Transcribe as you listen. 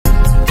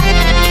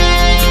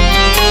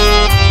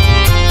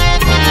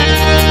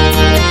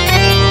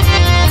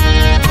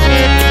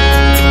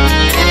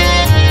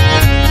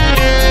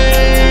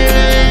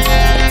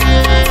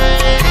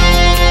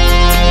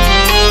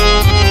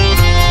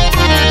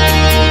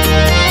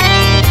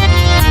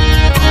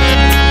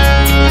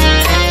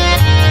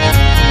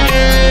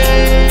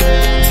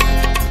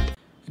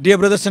Dear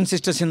brothers and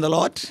sisters in the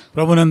Lord,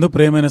 ప్రభునందు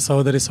ప్రియమైన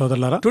సహోదరి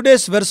సహోదరులారా,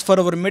 today's verse for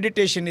our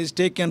meditation is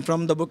taken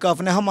from the book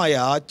of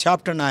Nehemiah,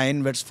 chapter 9,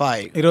 verse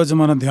 5. ఈ రోజు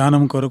మన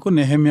ధ్యానం కొరకు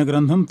నెహెమ్యా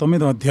గ్రంథం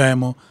 9వ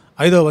అధ్యాయము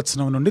 5వ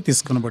వచనం నుండి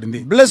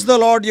తీసుకొనబడింది. Bless the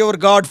Lord your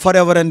God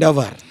forever and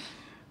ever.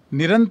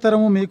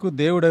 నిరంతరము మీకు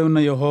దేవుడై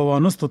ఉన్న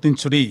యెహోవాను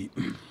స్తుతించుడి.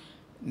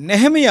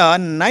 Nehemiah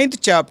 9th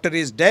chapter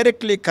is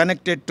directly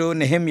connected to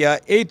Nehemiah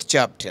 8th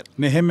chapter.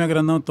 Nehemiah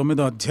గ్రంథం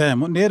 9వ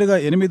అధ్యాయము నేరుగా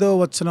 8వ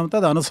వచనంతో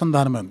అది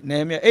అనుసంధానమే.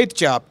 Nehemiah 8th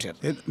chapter.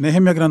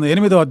 నెహెమ్యా గ్రంథం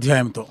 8వ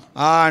అధ్యాయంతో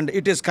And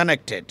it is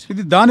connected.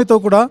 ఇది దానితో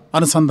కూడా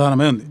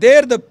అనుసంధానమే ఉంది.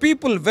 There the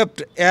people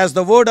wept as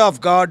the word of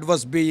God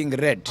was being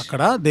read.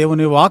 అక్కడ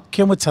దేవుని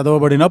వాక్యము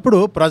చదవబడినప్పుడు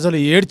ప్రజలు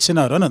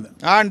ఏడ్చినారు అన్నది.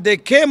 And they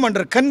came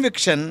under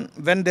conviction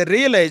when they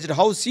realized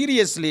how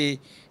seriously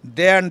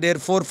they and their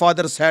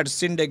forefathers had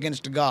sinned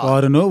against God.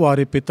 వారును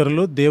వారి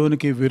పితరులు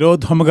దేవునికి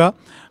విరోధముగా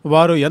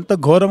వారు ఎంత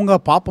ఘోరంగా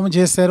పాపం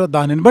చేశారో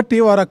దానిని బట్టి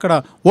వారు అక్కడ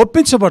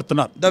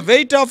ఒప్పించబడుతున్నారు. The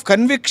weight of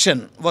conviction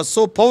was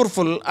so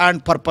powerful and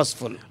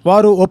purposeful.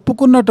 వారు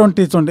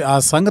ఒప్పుకున్నటువంటి ఆ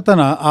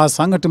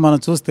సంగతి మనం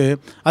చూస్తే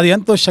అది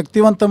ఎంతో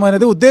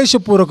శక్తివంతమైనది,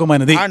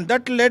 ఉద్దేశపూర్వకమైనది. And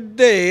that led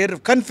their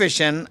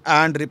confession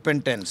and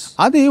repentance.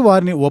 అది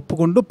వారిని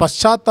ఒప్పుకుంటూ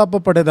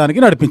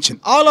పశ్చాత్తాపపడేదానికి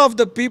నడిపించింది. All of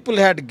the people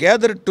had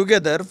gathered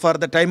together for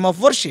the time of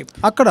worship.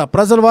 అక్కడ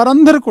ప్రజలు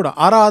వారందరూ కూడా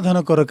ఆరాధన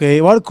కొరకై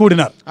వారు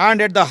కూడినారు. And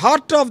at the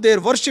heart of their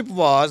worship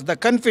was the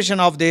confession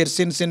of their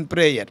sins in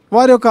prayer.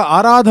 వారి యొక్క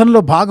ఆరాధనలో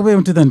భాగం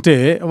ఏమిటిదంటే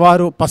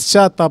వారు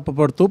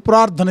పశ్చాత్తాపపడుతూ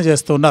ప్రార్థన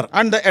చేస్తున్నారు.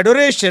 And the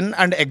adoration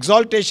and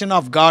exaltation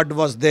of God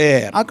was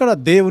there. అక్కడ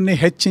దేవుణ్ణి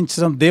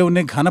హెచ్చించడం,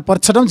 దేవుణ్ణి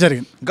ఘనపరచడం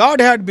జరిగింది. God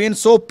had been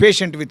so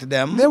patient with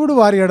them. దేవుడు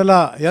వారి ఎడల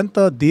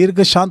ఎంతో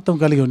దీర్ఘశాంతం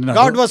కలిగి ఉన్నాడు.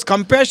 God was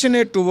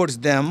compassionate towards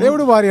them.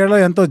 దేవుడు వారి ఎడల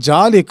ఎంతో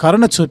జాలి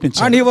కరుణ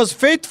చూపించాడు. And he was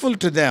faithful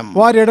to them.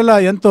 వారి ఎడల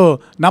ఎంతో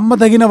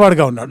నమ్మదగిన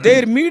వాడుగా ఉన్నాడు.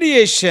 Their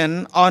mediation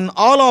on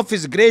all of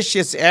his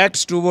gracious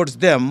acts towards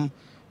them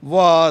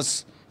was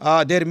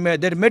their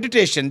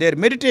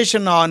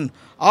meditation on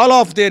all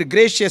of their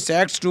gracious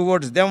acts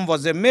towards them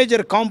was a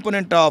major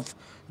component of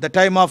the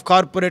time of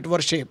corporate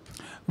worship.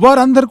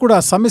 వారందరూ కూడా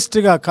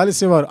సమిష్టిగా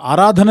కలిసి వారు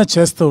ఆరాధన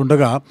చేస్తూ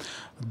ఉండగా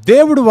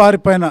దేవుడు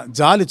వారిపైన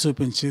జాలి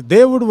చూపించి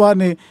దేవుడు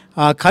వారిని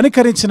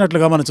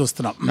కనికరించినట్లుగా మనం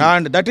చూస్తున్నాం.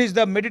 And that is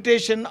the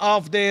meditation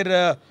of their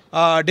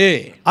day.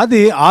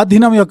 అది ఆ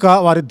దినం యొక్క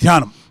వారి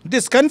ధ్యానం.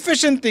 This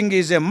confession thing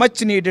is a much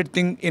needed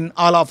thing in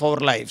all of our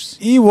lives.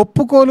 ఈ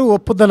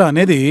ఒప్పుదల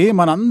అనేది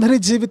మనందరి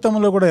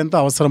జీవితంలో కూడా ఎంతో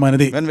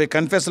అవసరమైనది. When we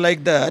confess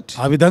like that,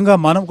 ఆ విధంగా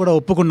మనం కూడా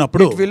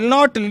ఒప్పుకున్నప్పుడు it will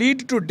not lead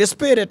to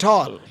despair at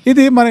all.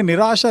 ఇది మన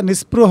నిరాశ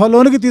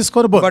నిస్పృహలోనికి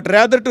తీసుకొనిపోదు, but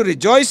rather to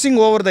rejoicing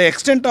over the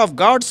extent of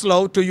God's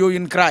love to you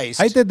in Christ.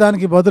 అయితే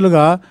దానికి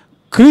బదులుగా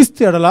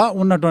క్రీస్తు ఎడల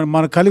ఉన్నటువంటి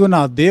మన కలిగి ఉన్న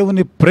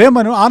దేవుని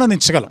ప్రేమను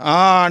ఆనందించగలం.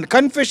 And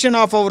confession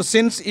of our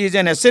sins is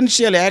an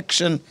essential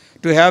action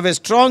to have a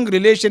strong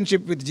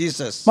relationship with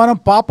Jesus. మనం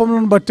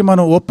పాపములను బట్టి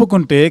మనం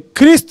ఒప్పుకుంటే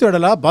క్రీస్తు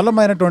ఎడల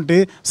బలమైనటువంటి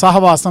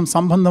సహవాసం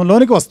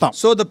సంబంధంలోనికి వస్తాం.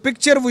 So the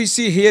picture we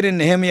see here in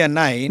Nehemiah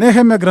 9,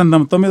 Nehemiah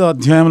గ్రంథం 9వ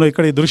అధ్యాయంలో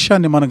ఇక్కడ ఈ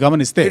దృశ్యాన్ని మనం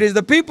గమనిస్తే it is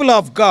the people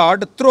of God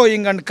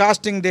throwing and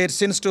casting their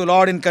sins to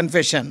Lord in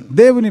confession.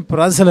 దేవుని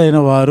ప్రజలైన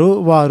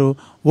వారు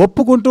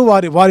ఒప్పుకుంటూ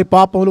వారి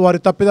పాపములు వారి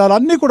తప్పిదాలు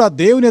అన్ని కూడా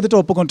దేవుని ఎదుట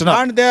ఒప్పుకుంటున్నారు.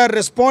 And they are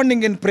responding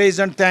in praise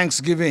and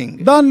thanksgiving.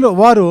 దానిలో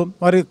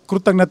వారి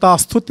కృతజ్ఞత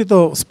స్తుతితో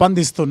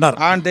స్పందిస్తున్నారు.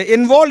 And they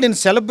involved in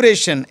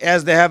celebration as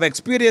they have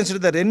experienced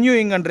the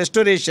renewing and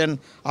restoration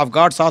of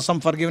God's awesome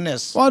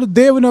forgiveness. వారు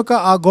దేవుని యొక్క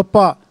ఆ గొప్ప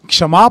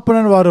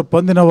క్షమాపణను వారు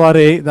పొందిన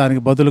వారే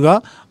దానికి బదులుగా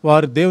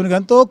వారు దేవునికి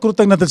ఎంతో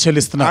కృతజ్ఞతలు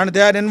చెల్లిస్తున్నారు. And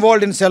they are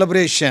involved in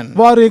celebration.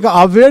 వారు ఇక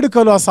ఆ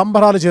వేడుకలు ఆ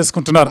సంబరాలు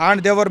చేసుకుంటున్నారు.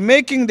 And they were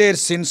making their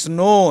sins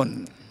known.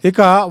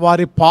 ఇక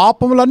వారి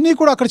పాపములన్నీ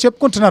కూడా అక్కడ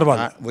చెప్పుకుంటున్నారు.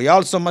 వాళ్ళు we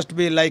also must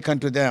be like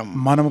unto them.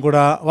 మనం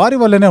కూడా వారి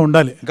వల్లనే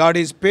ఉండాలి. God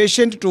is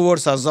patient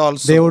towards us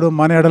also. దేవుడు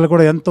మన ఎడల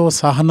కూడా ఎంతో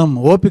సహనం,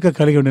 ఓపిక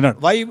కలిగి ఉండినాడు.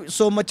 Why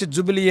so much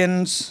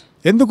jubilance?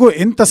 ఎందుకు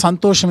ఇంత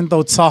సంతోషం, ఇంత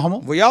ఉత్సాహము?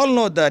 We all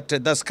know that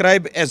the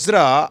scribe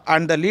Ezra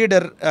and the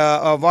leader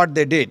what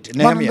they did,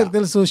 Nehemiah. మనకు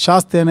తెలుసు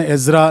శాస్త్రి అయిన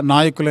ఎజ్రా,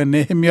 నాయకులైన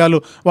నెహెమ్యాలు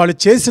వాళ్ళు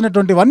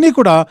చేసినటువంటివన్నీ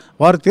కూడా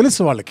వారు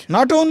తెలుసు వాళ్ళకి.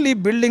 Not only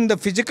building the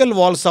physical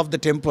walls of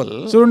the temple,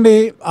 చూడండి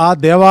ఆ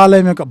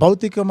దేవాలయం యొక్క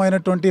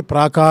భౌతికమైనటువంటి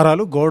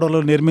ప్రాకారాలు,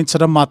 గోడలు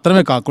నిర్మించడం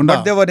మాత్రమే కాకుండా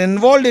but they were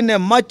involved in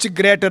a much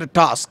greater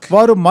task.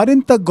 వారు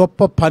మరింత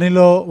గొప్ప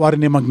పనిలో వారి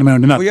నిమగ్నమై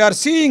ఉన్నారు. We are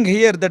seeing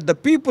here that the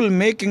people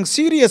making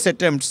serious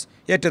attempts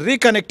at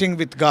reconnecting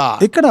with God.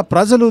 ఇక్కడ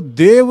ప్రజలు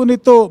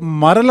దేవునితో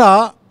మరలా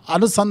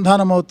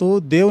అనుసంధానమవుతూ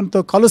దేవునితో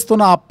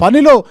కలుస్తున్న ఆ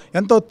పనిలో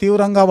ఎంతో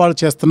తీవ్రంగా వాళ్ళు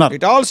చేస్తున్నారు.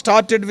 It all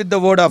started with the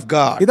word of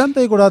God.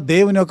 ఇదంతా కూడా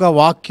దేవుని యొక్క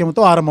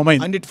వాక్యంతో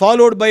ఆరంభమైంది. And it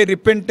followed by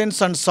repentance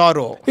and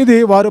sorrow. ఇది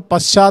వారు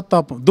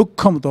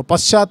దుఃఖంతో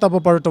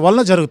పశ్చాత్తాపపడటం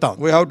వల్ల జరుగుతాం.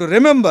 We have to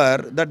remember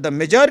that the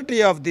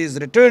majority of these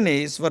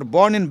returnees were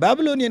born in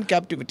Babylonian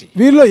captivity.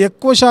 వీరిలో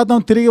ఎక్కువ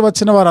శాతం తిరిగి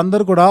వచ్చిన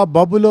వారందరూ కూడా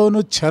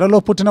బబులోను చెరలో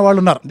పుట్టిన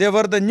వాళ్ళు ఉన్నారు. They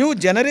were the new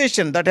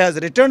generation that has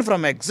returned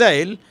from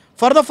exile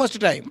for the first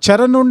time.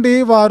 చెర నుండి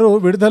వారు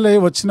విడుదలై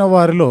వచ్చిన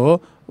వారిలో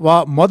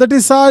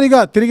మొదటిసారిగా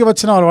తిరిగి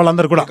వచ్చిన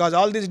వాళ్ళందరూ కూడా. Because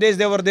all these days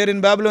they were there in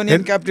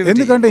Babylonian captivity.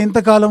 ఎందుకంటే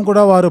ఇంతకాలం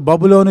కూడా వారు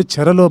బబులోను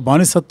చెరలో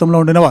బానిసత్వంలో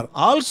ఉండినవారు.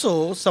 Also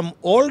some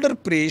older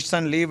priests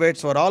and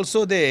Levites were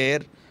also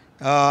there,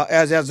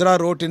 as Ezra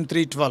wrote in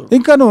 3:12.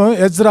 ఇంకను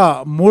ఎజ్రా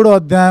 3వ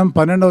అధ్యాయం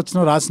 12వ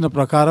వచనం రాసిన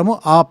ప్రకారము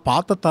ఆ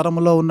పాత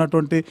తరములో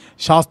ఉన్నటువంటి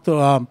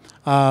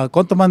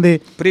కొంతమంది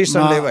priests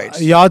and Levites,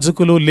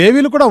 యాజకులు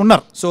లేవీలు కూడా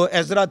ఉన్నారు. So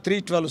Ezra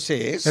 3:12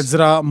 says,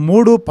 ఎజ్రా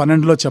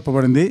 3:12లో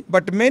చెప్పబడింది,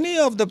 but many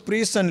of the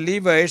priests and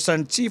Levites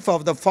and chief of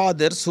the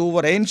fathers who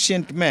were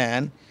ancient men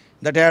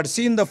that had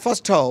seen the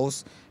first house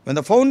when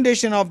the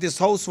foundation of this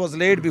house was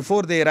laid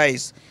before their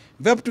eyes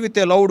wept with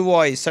a loud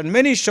voice and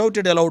many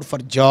shouted aloud for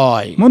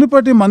joy.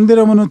 మునుపటి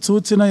మందిరమును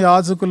చూచిన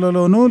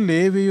యాజకులలోను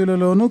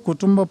లేవీయులలోను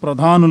కుటుంబ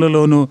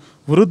ప్రధానులలోను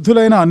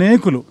వృద్ధులైన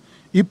అనేకులు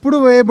ఇప్పుడు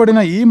వేయబడిన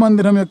ఈ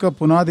మందిరం యొక్క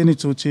పునాదిని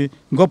చూచి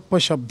గొప్ప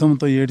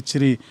శబ్దంతో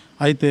ఏడ్చిరి.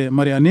 అయితే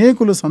మరి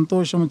అనేకులు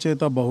సంతోషము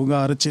చేత బహుగా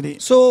అరచిరి.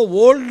 So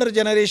older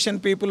generation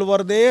people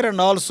were there and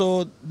also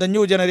the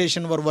new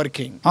generation were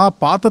working. ఆ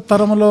పాత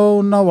తరంలో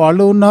ఉన్న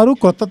వాళ్ళు ఉన్నారు,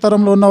 కొత్త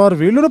తరంలో ఉన్నవారు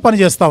వీళ్ళు పని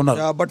చేస్తా ఉన్నారు.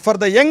 But for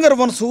the younger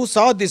ones who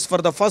saw this for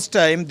the first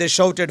time, they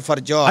shouted for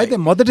joy. అయితే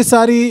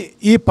మొదటిసారి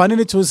ఈ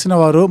పనిని చూసిన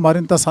వారు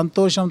మరింత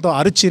సంతోషంతో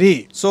అరిచిరి.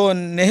 So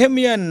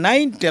Nehemiah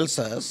 9 tells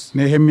us,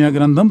 Nehemiah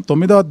గ్రంథం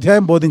 9వ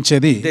అధ్యాయం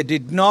బోధించేది, they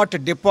did not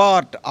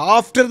depart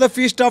after the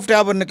feast of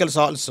tabernacles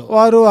also.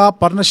 వారు ఆ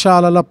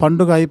పర్ణశాలల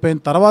పండుగ అయిపోయిన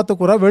తర్వాత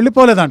కూడా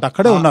వెళ్ళిపోలేదంట,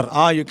 అక్కడే ఉన్నారు.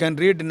 You can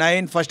read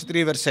 9 first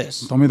 3 verses.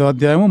 9వ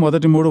అధ్యాయం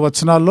మొదటి 3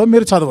 వచనాల్లో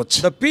మీరు చదవచ్చు.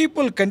 The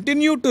people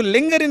continue to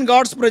linger in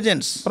God's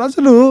presence.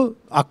 ప్రజలు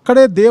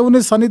అక్కడే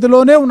దేవుని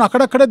సన్నిధిలోనే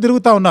అక్కడక్కడే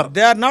తిరుగుతా ఉన్నారు.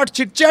 They are not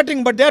chit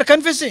chatting but they are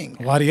confessing.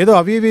 వారు ఏదో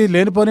అవి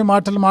లేనిపోని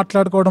మాటలు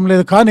మాట్లాడుకోవడం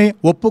లేదు, కానీ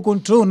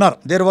ఒప్పుకుంటూ ఉన్నారు.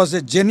 There was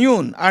a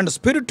genuine and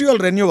spiritual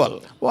renewal.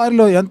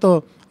 వారిలో ఎంతో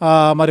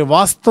మరి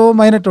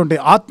వాస్తవమైనటువంటి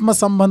ఆత్మ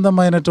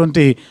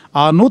సంబంధమైనటువంటి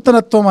ఆ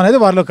నూతనత్వం అనేది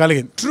వారిలో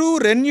కలిగింది. True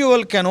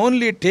renewal can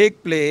only take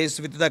place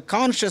with the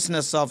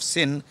consciousness of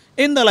sin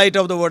in the light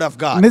of the word of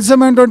God.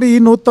 నిజమైనటువంటి ఈ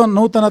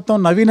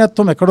నూతనత్వం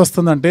నవీనత్వం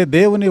ఎక్కడొస్తుందంటే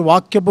దేవుని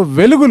వాక్యపు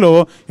వెలుగులో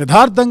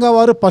యథార్థంగా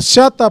వారు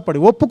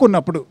పశ్చాత్తాపడి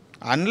ఒప్పుకున్నప్పుడు.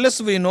 Unless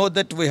we know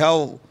that we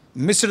have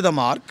missed the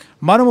mark,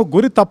 మనము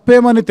గురి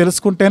తప్పేమని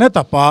తెలుసుకుంటేనే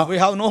తప్ప we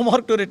have no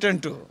mark to return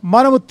to.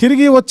 మనము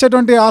తిరిగి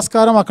వచ్చేటువంటి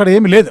ఆస్కారం అక్కడ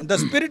ఏమి లేదు. The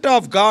spirit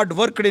of God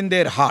worked in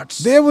their hearts.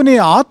 దేవుని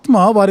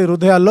ఆత్మ వారి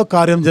హృదయాల్లో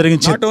కార్యం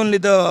జరిగించింది. Not only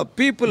the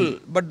people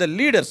but the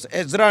leaders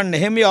Ezra and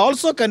Nehemiah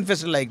also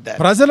confessed like that.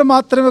 ప్రజలు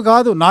మాత్రమే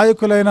కాదు,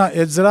 నాయకులైన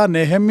ఎజ్రా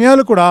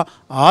నెహెమ్యాలు కూడా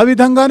ఆ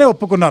విధంగానే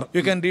ఒప్పుకున్నారు.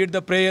 You can read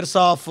the prayers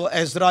of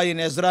Ezra in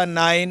Ezra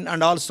 9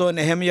 and also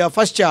Nehemiah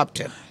 1st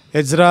chapter.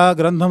 Ezra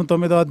గ్రంథం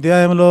 9వ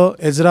అధ్యాయంలో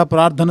ఎజ్రా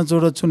ప్రార్థన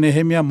చూడొచ్చు,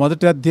 నెహెమ్యా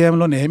 1వ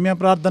అధ్యాయంలో నెహెమ్యా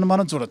ప్రార్థన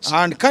మనం చూడొచ్చు.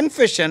 And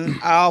confession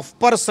of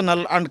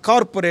personal and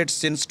corporate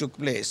sins took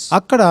place.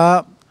 అక్కడ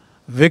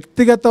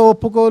వ్యక్తిగత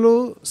ఒప్పుకోలు,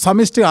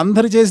 సమిష్టి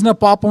అందరు చేసిన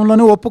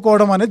పాపంలోనే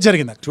ఒప్పుకోవడం అనేది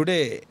జరిగింది.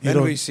 Today when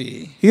we see,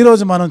 ఈ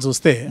రోజు మనం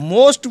చూస్తే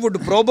most would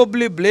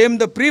probably blame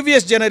the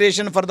previous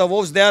generation for the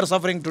woes they are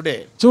suffering today.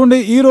 చూడండి,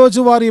 ఈ రోజు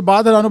వారి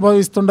బాధలు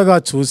అనుభవిస్తుండగా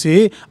చూసి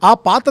ఆ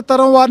పాత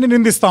తరం వారిని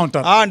నిందిస్తూ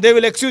ఉంటారు. And they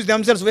will accuse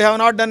themselves, we have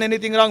not done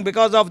anything wrong,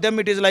 because of them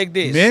it is like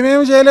this.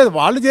 మేమేం చేయలేదు,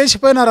 వాళ్ళు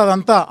చేసిపోయినారు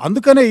అదంతా,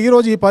 అందుకనే ఈ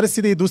రోజు ఈ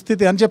పరిస్థితి, ఈ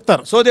దుస్థితి అని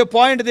చెప్తారు. So they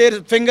point their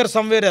finger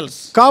somewhere else.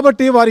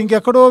 కాబట్టి వారు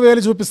ఇంకెక్కడో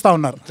వేలు చూపిస్తా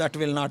ఉన్నారు. That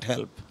will not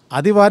help.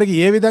 అది వారికి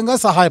ఏ విధంగా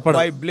సహాయపడదు.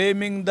 By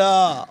blaming the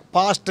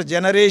past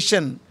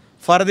generation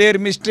for their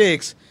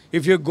mistakes,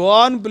 if you go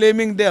on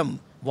blaming them,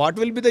 what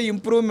will be the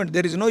improvement?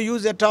 There is no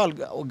use at all.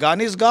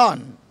 Gone is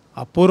gone.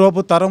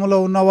 అపూర్వపు తరములో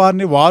ఉన్న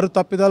వారిని వారు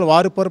తప్పిదాలు,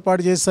 వారు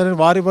పొరపాటు చేస్తారని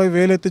వారిపై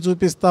వేలెత్తి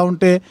చూపిస్తూ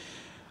ఉంటే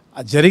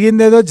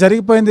జరిగిందేదో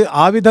జరిగిపోయింది.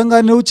 ఆ విధంగా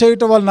నువ్వు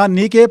చేయటం వలన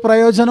నీకే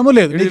ప్రయోజనము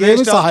లేదు,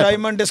 నీకేమీ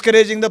సహాయం.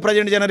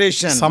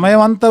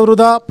 సమయం అంతా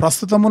వృధా,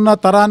 ప్రస్తుతం ఉన్న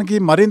తరానికి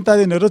మరింత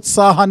అది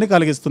నిరుత్సాహాన్ని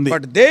కలిగిస్తుంది.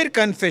 But their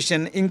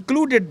confession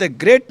included the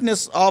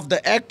greatness of the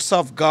acts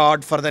of God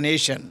for the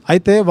nation.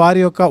 అయితే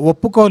వారి యొక్క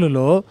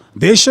ఒప్పుకోలులో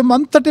దేశం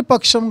అంతటి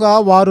పక్షంగా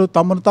వారు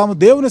తమను తాము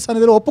దేవుని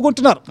సన్నిధిలో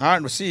ఒప్పుకుంటున్నారు.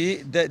 And see,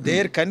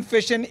 their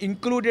confession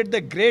included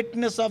the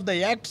greatness of the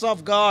acts of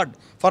God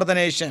for the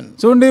nation.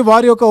 చూడండి,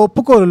 వారి యొక్క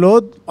ఒప్పుకోలులో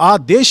ఆ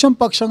దేశం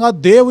పక్షంగా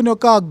దేవుని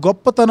యొక్క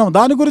గొప్పతనం,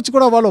 దాని గురించి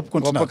కూడా వాళ్ళు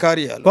ఒప్పుకుంటున్నారు.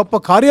 గొప్ప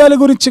కార్యాల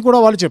గురించి కూడా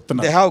వాళ్ళు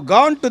చెప్తున్నారు. They have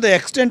gone to the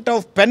extent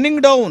of penning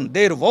down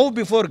their vow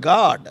before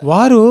God.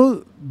 వారు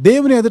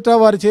దేవుని ఎదుట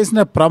వారు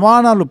చేసిన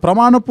ప్రమాణాలు,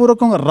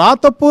 ప్రమాణపూర్వకంగా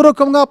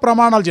రాతపూర్వకంగా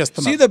ప్రమాణాలు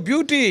చేస్తున్నారు. See the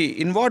beauty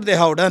in what they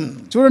have done.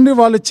 చూడండి,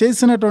 వాళ్ళు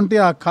చేసినటువంటి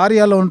ఆ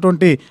కార్యాల్లో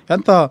ఉన్నటువంటి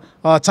ఎంత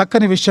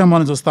చక్కని విషయం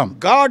మనం చూస్తాం.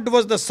 God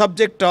was the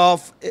subject of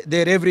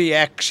their every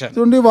action.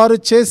 చూడండి, వారు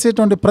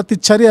చేసేటువంటి ప్రతి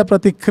చర్య,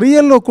 ప్రతి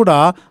క్రియల్లో కూడా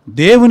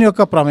దేవుని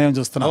యొక్క ప్రమేయం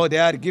చూస్తున్నారు. Oh,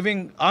 they are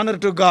giving honor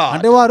to God.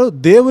 అంటే వారు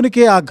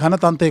దేవునికే ఆ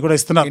ఘనత అంతా కూడా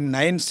ఇస్తున్నారు. In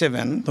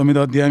 9:7,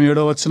 9వ అధ్యాయం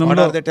 7వ వచనంలో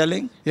what are they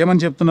telling?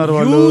 ఏమని చెప్తున్నారు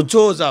వాళ్ళు? You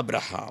chose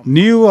Abraham.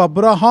 నీవు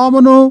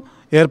అబ్రహామును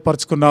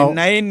ఏర్పరచుకున్నావు.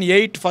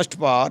 9:8 first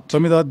part.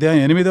 9వ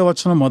అధ్యాయం 8వ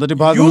వచనం మొదటి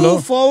భాగంలో,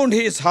 You found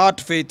his heart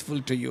faithful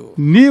to you.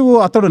 నీవు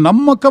అతడు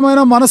నమ్మకమైన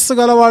మనస్సు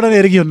గలవాడని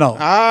ఎరిగి ఉన్నావు.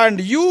 And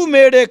you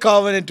made a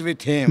covenant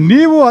with him.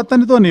 నీవు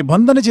అతనితో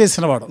నిబంధన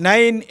చేసినవాడు.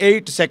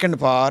 9:8 second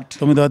part.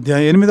 9వ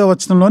అధ్యాయం 8వ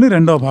వచనంలోని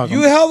 2వ భాగం.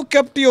 You have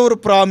kept your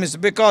promise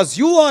because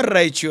you are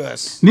righteous.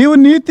 నీవు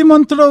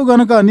నీతిమంతుడవు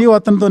గనుక నీవు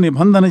అతనితో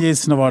నిబంధన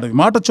చేసినవాడు,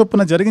 మాట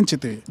చొప్పున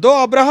జరిగించితివి. Though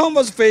Abraham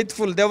was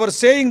faithful, they were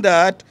saying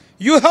that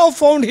you have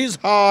found his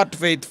heart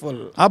faithful.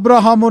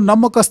 Abraham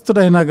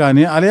నమ్మకస్తుడైనా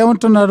గాని అలా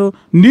ఏమంటున్నారు,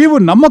 నీవు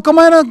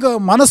నమ్మకమైన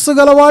మనస్సు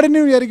గలవాడిని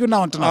నువ్వు ఎరిగి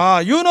ఉన్నావు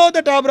అంటున్నారు. You know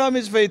that Abraham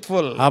is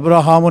faithful.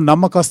 Abraham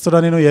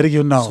నమ్మకస్తుడని నువ్వు ఎరిగి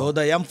ఉన్నావు. So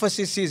the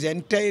emphasis is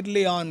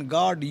entirely on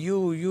God.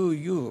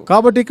 You.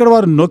 కాబట్టి ఇక్కడ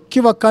వారు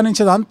నొక్కి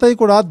వక్కానించేది అంతా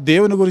కూడా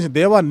దేవుని గురించి,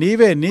 దేవా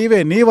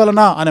నీవే నీ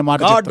వలన అనే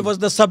మాట. God was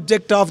the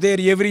subject of their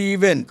every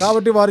event.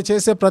 కాబట్టి వారు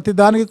చేసే ప్రతి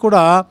దానికి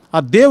కూడా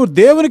ఆ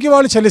దేవునికి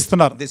వాళ్ళు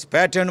చెల్లిస్తున్నారు. This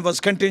pattern was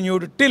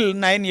continued till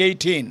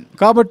 9:18.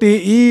 కాబట్టి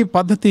ఈ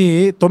పద్ధతి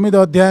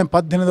 9వ అధ్యాయం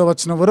 18వ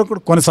వచనం వరకు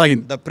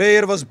కొనసాగింది. The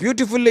prayer was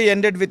beautifully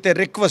ended with a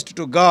request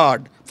to God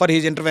for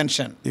his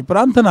intervention. ఈ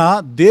ప్రార్థన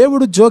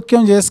దేవుడు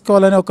జోక్యం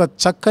చేసుకోవాలనే ఒక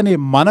చక్కని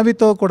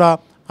మనవితో కూడా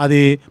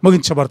అది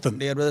ముగించబడుతుంది.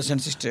 Dear brothers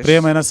and sisters,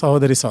 ప్రియమైన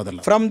సహోదరి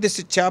సోదరులు, from this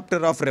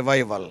chapter of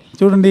revival,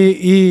 చూడండి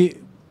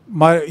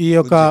ఈ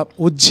యొక్క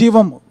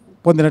ఉజ్జీవం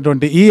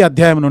పొందినటువంటి ఈ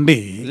అధ్యాయం నుండి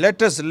let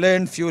us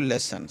learn few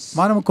lessons.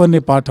 మనం కొన్ని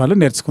పాఠాలు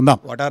నేర్చుకుందాం.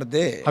 What are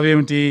they?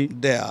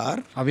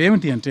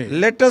 అవేమిటి అంటే,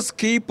 let us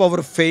keep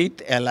our faith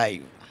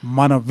alive.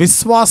 మన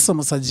విశ్వాసం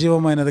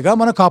సజీవమైనదిగా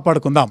మనం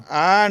కాపాడుకుందాం.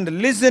 And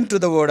listen to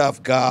the word of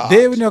God.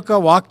 దేవుని యొక్క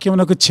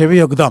వాక్యమునకు చెవి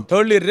యొగ్గుదాం.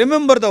 Thirdly,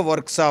 remember the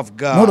works of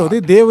God. మూడోది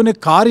దేవుని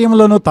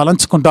కార్యములను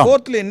తలంచుకుంటాం.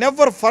 Fourthly,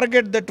 never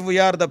forget that we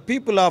are the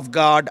people of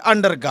God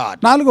under God.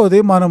 నాలుగోది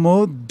మనము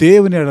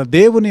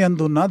దేవుని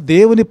యందున్న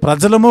దేవుని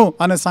ప్రజలము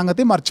అనే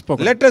సంగతి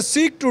మర్చిపోకూడదు. Let us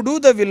seek to do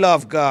the will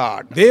of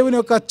God. దేవుని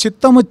యొక్క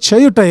చిత్తము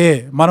చేయుటయే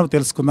మనం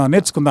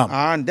నేర్చుకుందాం.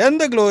 And then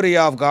the glory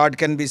of God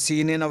can be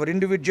seen in our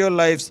individual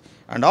lives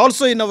and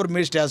also in our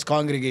midst as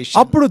congregation.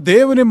 అప్పుడు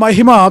దేవుని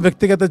మహిమ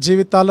వ్యక్తిగత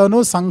జీవితాల్లోనూ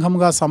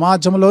సంఘంగా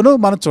సమాజంలోనూ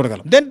మనం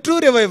చూడగలం. Then true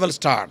revival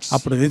starts.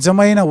 అప్పుడు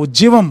నిజమైన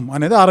ఉజ్జీవం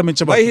అనేది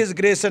ఆరంభించబడుతుంది. By his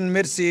grace and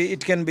mercy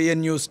it can be a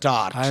new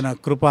start. ఆయన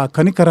కృప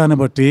కనికరాన్ని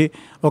బట్టి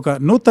ఒక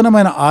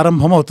నూతనమైన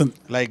ఆరంభం అవుతుంది.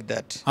 Like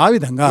that. ఆ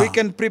విధంగా we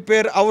can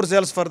prepare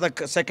ourselves for the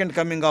second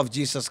coming of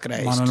Jesus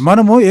Christ.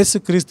 మనము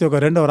యేసుక్రీస్తు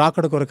యొక్క రెండవ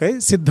రాకడ కొరకై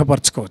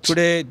సిద్ధపరచుకోవచ్చు.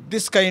 Today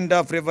this kind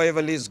of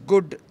revival is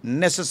good,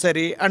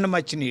 necessary and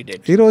much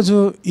needed. ఈ రోజు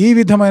ఈ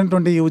విధమైనటువంటి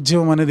ఈ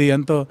ఉద్యమం అనేది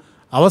ఎంతో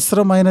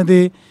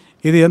అవసరమైనది,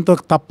 ఇది ఎంతో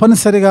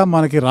తప్పనిసరిగా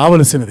మనకి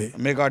రావలసినది.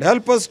 May God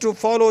help us to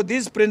follow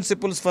these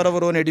principles for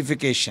our own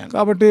edification.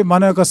 కాబట్టి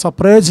మన యొక్క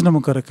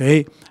స్వప్రయోజనము కొరకై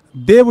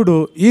దేవుడు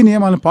ఈ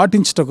నియమాలను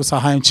పాటించుటకు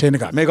సహాయం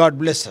చేయనుగాక. May God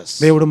bless us.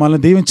 దేవుడు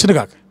మనల్ని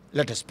దీవించునుగాక.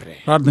 Let us pray.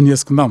 ప్రార్థన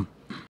చేసుకుందాం.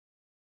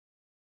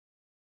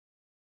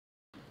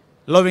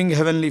 Loving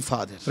heavenly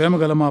Father,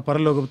 ప్రేమగల మా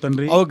పరలోకపు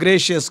తండ్రి, our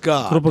gracious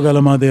God, కృపగల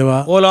మా దేవా,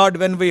 O Lord,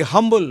 when we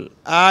humble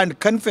and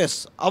confess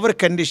our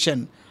condition,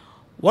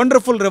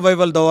 wonderful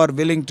revival thou art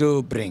willing to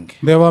bring.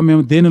 దేవా,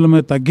 మేము దేనిల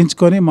మీద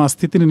తగ్గించుకొని మా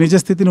స్థితిని నిజ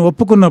స్థితిని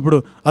ఒప్పుకున్నప్పుడు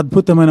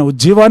అద్భుతమైన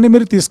ఉజ్జీవాన్ని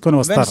మీరు తీసుకొని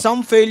వస్తారు. When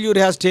some failure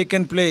has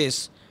taken place,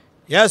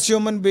 as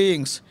human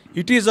beings,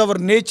 it is our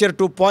nature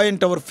to point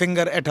our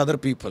finger at other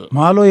people.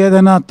 మాలో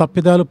ఏదైనా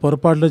తప్పిదాలు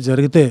పొరపాట్లు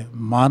జరిగితే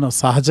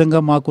సహజంగా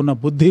మాకున్న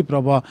బుద్ధి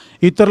ప్రభా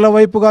ఇతరుల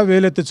వైపుగా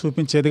వేలెత్తి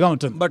చూపించేదిగా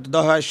ఉంటుంది. But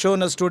thou hast shown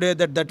us today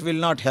that will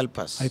not help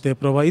us. అయితే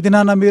ప్రభా ఇది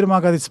నాన్న మీరు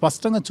మాకు అది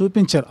స్పష్టంగా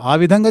చూపించారు. ఆ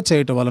విధంగా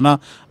చేయటం వలన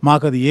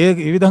మాకు అది ఏ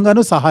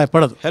విధంగానూ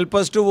సహాయపడదు. Help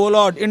us to, O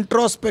Lord,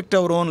 introspect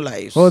our own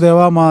lives. ఓ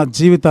దేవా, మా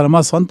జీవితాలు,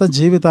 మా సొంత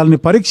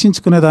జీవితాలని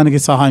పరీక్షించుకునే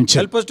దానికి సహాయం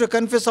చేయండి. Help us to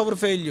confess our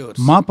failures.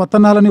 మా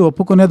పతనాలని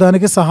ఒప్పుకునే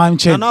దానికి సహాయం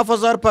చేయండి. None of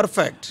us are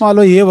perfect.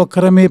 మాలో ఏ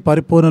ఒక్కరమే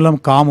పరిపూర్ణలం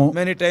కాము.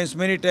 Many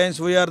times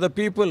we are the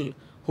people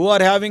who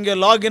are having a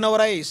log in our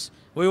eyes.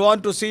 We want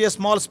to see a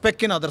small speck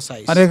in others'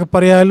 eyes. అనేక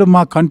పర్యాయాలు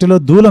మా కంటిలో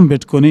దూలం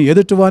పెట్టుకొని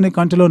ఎదుటివాని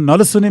కంటిలో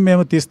నలుసుని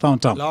మేము తీస్తా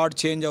ఉంటాం. Lord,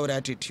 change our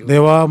attitude.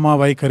 దేవా, మా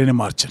వైఖరిని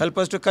మార్చు. Help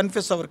us to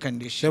confess our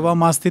condition. దేవా,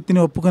 మా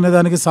స్థితిని ఒప్పుకునే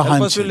దానికి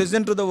సహాయం చేయండి. Help us to చేయండి.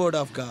 listen to the word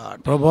of God.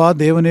 ప్రభువా,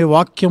 దేవుని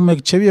వాక్యం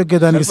మీకు చెవి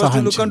యొగ్గేదానికి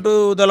సహాయం Help us to look unto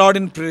the Lord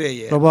in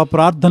prayer. ప్రభువా,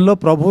 ప్రార్థనలో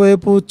ప్రభు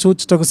వైపు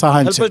చూచుటకు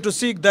సహాయం Help us చేయండి. to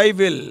seek thy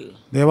will.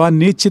 దేవా,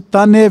 నీ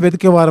చిత్తాన్నే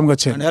వెతికే వారంగా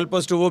చేయండి. And help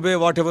us to obey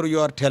whatever you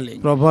are telling.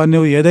 ప్రభువా,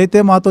 నువ్వు ఏదైతే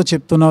మాతో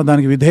చెప్తున్నావో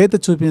దానికి విధేయత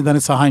చూపించే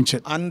దానికి సహాయం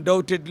చేయండి.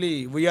 Undoubtedly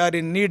we are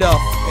in need of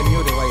a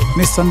new revival.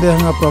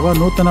 నిస్సందేహంగా ప్రభువా,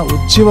 నూతన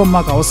ఉజ్జీవం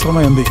మాకు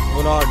అవసరమై ఉంది.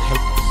 O Lord,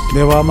 help us.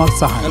 దేవా, మాకు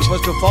సహాయం Help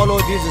us to follow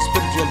these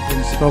spiritual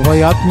principles. ప్రభువా,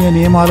 ఆత్మీయ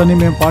నియమాలని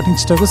మేము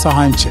పాటించటకు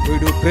సహాయం చేయండి. We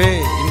do pray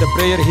in the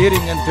prayer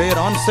hearing and prayer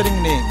answering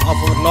name of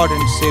our Lord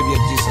and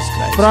Savior Jesus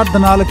Christ.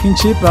 ప్రార్థన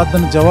ఆలకించి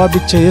ప్రార్థన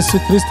జవాబిచ్చే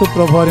యేసుక్రీస్తు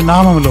ప్రభువారి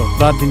నామములో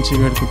ప్రార్థించి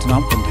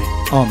వేడుకుంటున్నాం తండ్రి.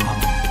 ఆమేన్.